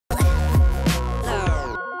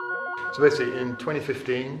So basically in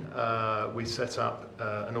 2015 we set up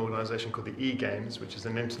an organisation called the E-Games, which is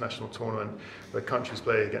an international tournament where countries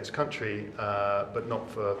play against country, but not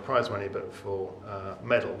for prize money but for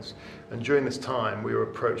medals. And during this time we were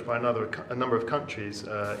approached by a number of countries,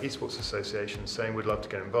 esports associations, saying we'd love to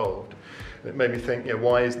get involved. And it made me think,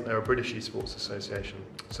 why isn't there a British Esports Association?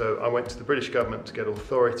 So I went to the British government to get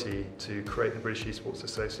authority to create the British Esports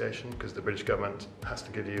Association, because the British government has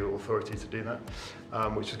to give you authority to do that,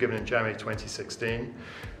 which was given in January 2016.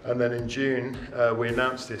 And then in June we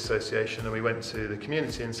announced the association, and we went to the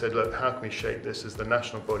community and said, look, how can we shape this as the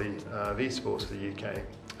national body of esports for the UK?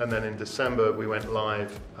 And then in December we went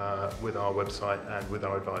live with our website and with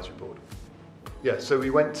our advisory board. Yeah, so we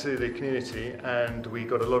went to the community and we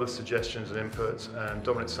got a lot of suggestions and inputs, and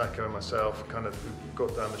Dominic Sacco and myself kind of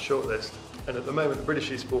got down the shortlist. And at the moment the British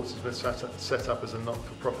Esports has been set up as a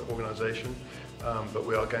not-for-profit organisation, but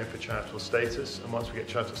we are going for charitable status, and once we get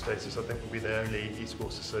charitable status I think we'll be the only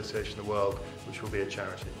esports association in the world which will be a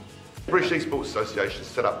charity. The British Esports Association is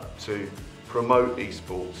set up to promote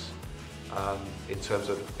esports in terms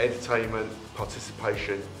of entertainment,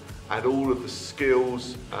 participation, and all of the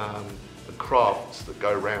skills and crafts that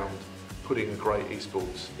go around putting a great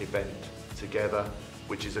esports event together,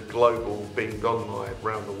 which is a global, being gone live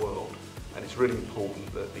around the world. And it's really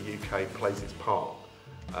important that the UK plays its part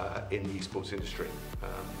in the esports industry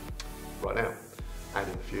right now and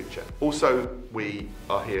in the future. Also, we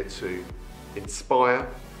are here to inspire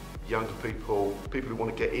younger people, people who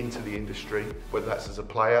want to get into the industry, whether that's as a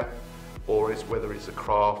player or whether it's a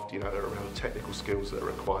craft, around technical skills that are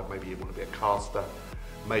required. Maybe you want to be a caster,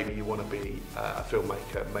 maybe you want to be a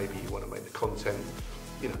filmmaker, maybe you want to make the content,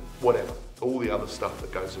 whatever. All the other stuff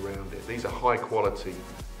that goes around it. These are high quality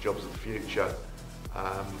jobs of the future,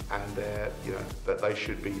 and that they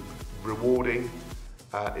should be rewarding,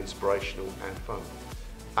 inspirational and fun.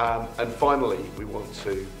 And finally, we want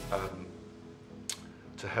to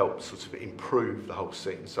help sort of improve the whole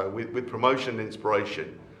scene. So with promotion and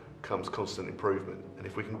inspiration comes constant improvement. And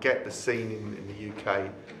if we can get the scene in the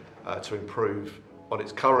UK to improve on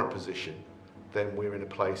its current position, then we're in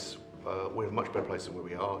a much better place than where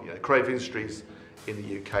we are. Creative industries in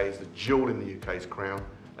the UK is the jewel in the UK's crown,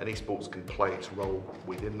 and esports can play its role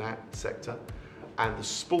within that sector. And the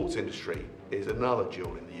sports industry is another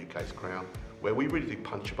jewel in the UK's crown, where we really do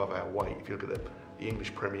punch above our weight. If you look at the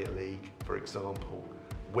English Premier League, for example,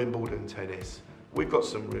 Wimbledon tennis, we've got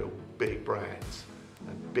some real big brands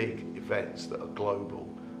and big events that are global.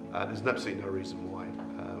 There's absolutely no reason why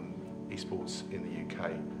esports in the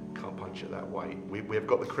UK can't punch it that way. We've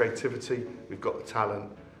got the creativity, we've got the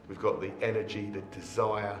talent, we've got the energy, the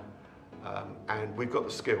desire, and we've got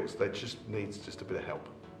the skills. They just needs just a bit of help.